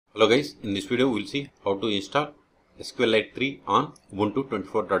Hello guys, in this video we will see how to install SQLite 3 on Ubuntu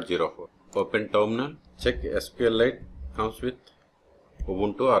 24.04. Open terminal, check SQLite comes with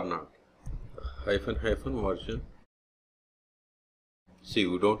Ubuntu or not. Version. See,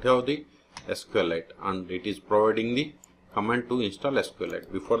 we don't have the SQLite and it is providing the command to install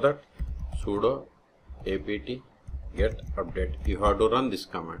SQLite. Before that, sudo apt get update. You have to run this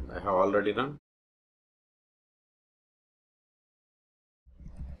command. I have already run.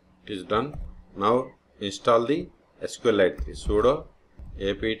 It is done. Now install the SQLite 3. Sudo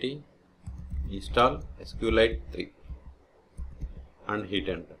apt install SQLite 3 and hit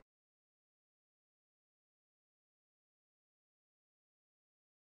enter.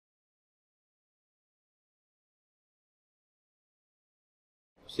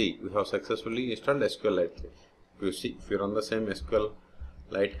 See, we have successfully installed SQLite 3. If you run the same SQLite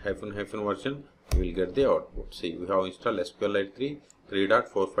version, you will get the output. See, we have installed SQLite 3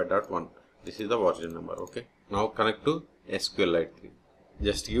 3.45.1. This is the version number. Okay. Now connect to SQLite 3.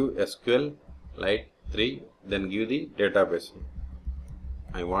 Just give SQLite 3, then give the database.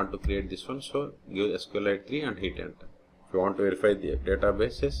 I want to create this one, so give SQLite 3 and hit enter. If you want to verify the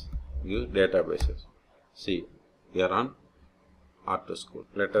databases, give databases. See, we are on R2 school.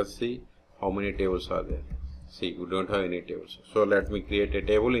 Let us see how many tables are there. See, we don't have any tables. So let me create a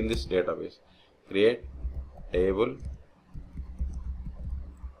table in this database. Create table.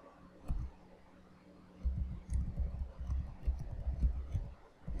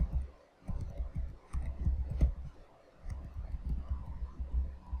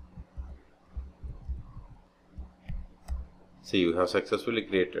 See, we have successfully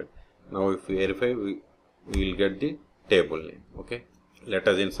created. Now if we verify, we will get the table name. Okay. Let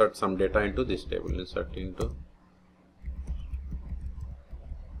us insert some data into this table. Insert into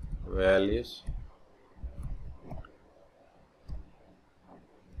values.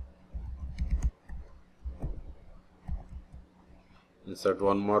 Insert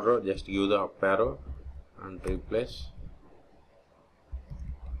one more row. Just give the up arrow and replace.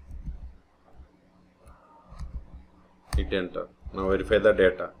 Hit enter. Now verify the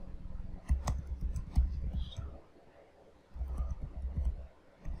data.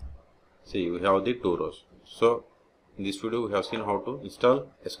 See, we have the two rows. So in this video we have seen how to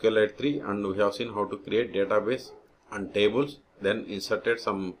install SQLite 3 and we have seen how to create database and tables, then inserted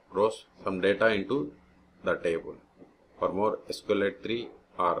some rows, some data into the table. For more SQLite 3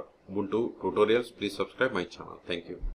 or Ubuntu tutorials, please subscribe my channel. Thank you.